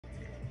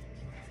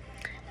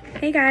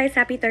Hey guys,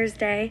 happy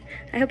Thursday.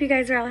 I hope you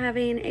guys are all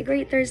having a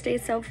great Thursday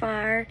so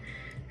far.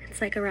 It's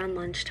like around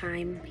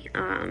lunchtime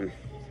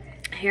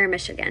here in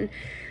Michigan.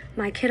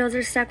 My kiddos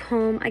are stuck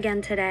home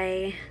again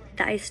today.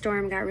 The ice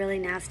storm got really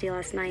nasty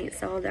last night,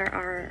 so there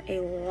are a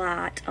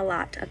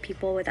lot of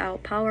people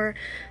without power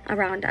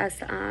around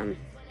us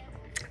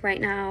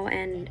right now,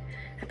 and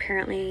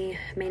apparently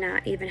may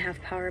not even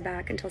have power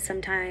back until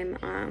sometime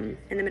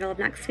in the middle of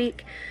next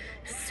week.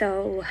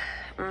 So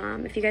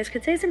if you guys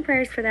could say some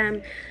prayers for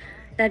them,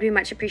 that'd be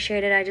much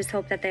appreciated. I just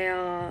hope that they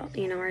all,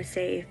 are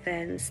safe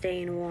and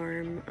staying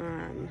warm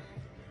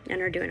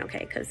and are doing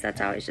okay, because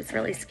that's always just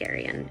really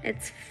scary, and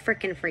it's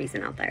freaking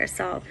freezing out there.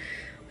 So,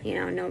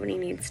 nobody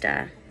needs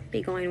to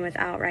be going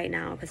without right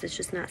now, because it's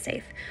just not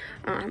safe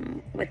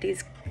with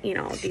these,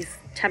 these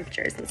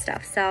temperatures and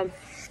stuff. So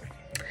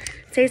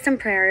say some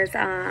prayers.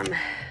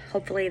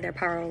 Hopefully their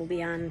power will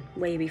be on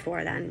way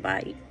before then,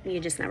 but you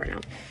just never know.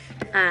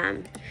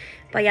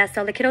 But yeah,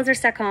 so the kiddos are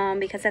stuck home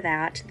because of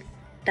that.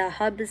 The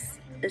hubs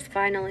is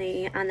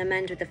finally on the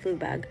mend with the flu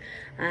bug.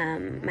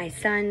 My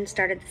son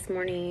started this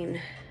morning.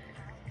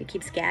 He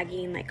keeps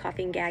gagging, like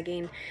coughing,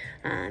 gagging,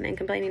 and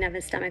complaining of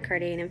his stomach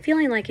hurting and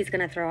feeling like he's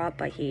gonna throw up,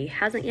 but he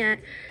hasn't yet,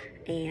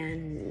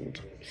 and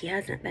he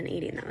hasn't been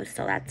eating those.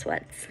 So that's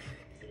what's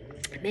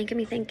making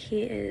me think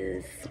he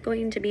is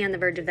going to be on the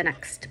verge of the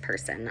next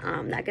person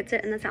that gets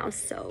it in this house.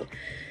 So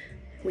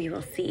we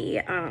will see.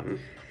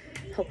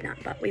 Hope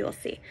not, but we will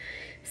see.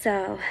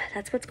 So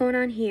that's what's going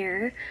on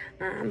here.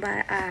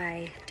 But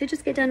I did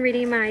just get done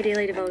reading my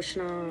daily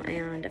devotional,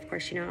 and of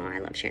course, I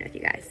love sharing with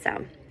you guys. So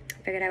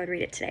I figured I would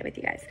read it today with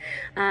you guys.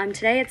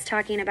 Today it's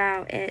talking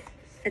about it.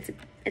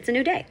 It's a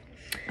new day.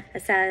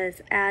 It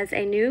says, as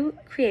a new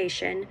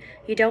creation,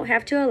 you don't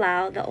have to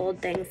allow the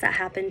old things that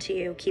happened to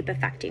you keep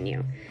affecting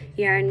you.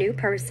 You are a new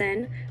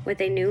person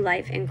with a new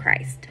life in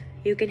Christ.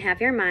 You can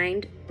have your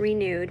mind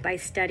renewed by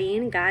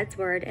studying God's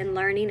word and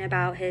learning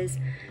about his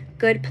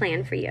good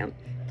plan for you.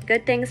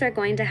 Good things are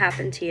going to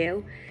happen to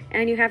you,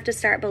 and you have to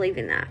start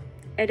believing that.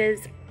 It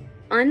is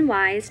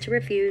unwise to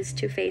refuse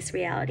to face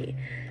reality.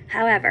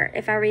 However,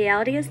 if our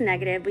reality is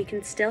negative, we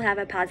can still have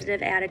a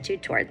positive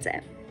attitude towards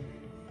it.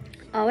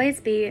 Always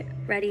be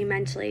ready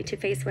mentally to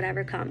face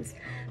whatever comes,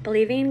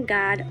 believing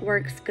God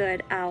works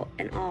good out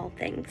in all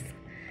things.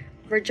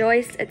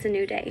 Rejoice, it's a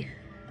new day.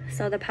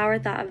 So the power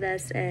thought of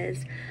this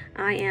is,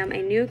 I am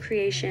a new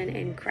creation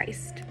in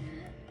Christ.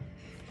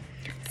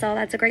 So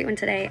that's a great one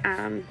today,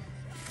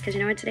 because you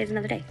know what? Today's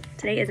another day.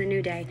 Today is a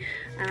new day.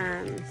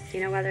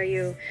 Whether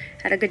you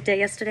had a good day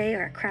yesterday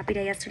or a crappy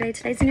day yesterday,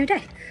 today's a new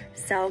day.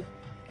 So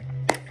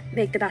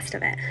make the best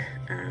of it.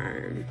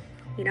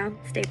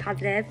 Stay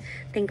positive,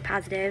 think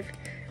positive,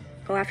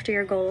 go after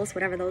your goals,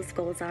 whatever those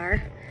goals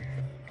are.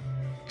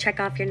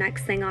 Check off your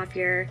next thing off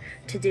your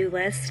to-do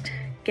list.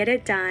 Get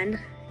it done.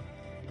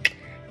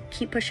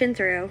 Keep pushing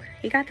through.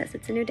 You got this.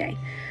 It's a new day.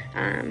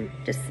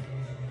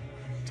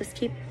 Just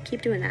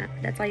keep doing that.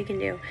 That's all you can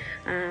do.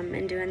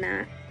 And doing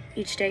that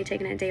each day,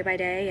 taking it day by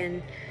day,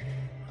 and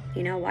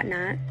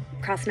whatnot,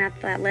 crossing out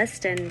that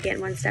list and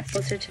getting one step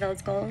closer to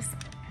those goals.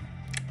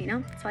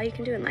 That's all you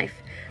can do in life.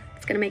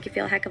 It's gonna make you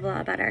feel a heck of a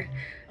lot better,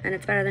 and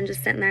it's better than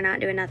just sitting there not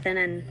doing nothing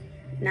and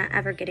not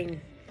ever getting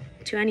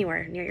to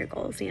anywhere near your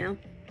goals.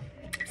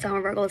 Some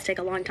of our goals take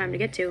a long time to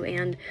get to,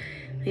 and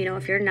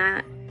if you're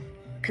not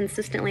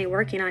consistently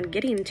working on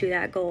getting to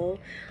that goal,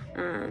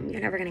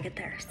 you're never gonna get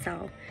there.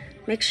 So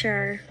make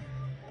sure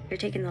you're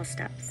taking those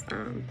steps.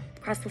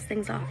 Cross those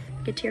things off.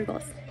 Get to your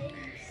goals.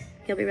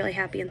 You'll be really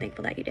happy and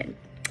thankful that you did.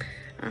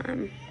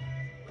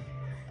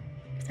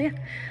 So yeah,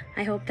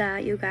 I hope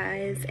that you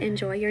guys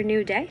enjoy your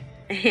new day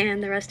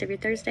and the rest of your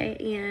Thursday,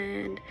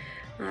 and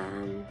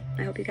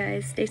I hope you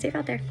guys stay safe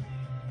out there.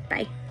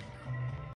 Bye.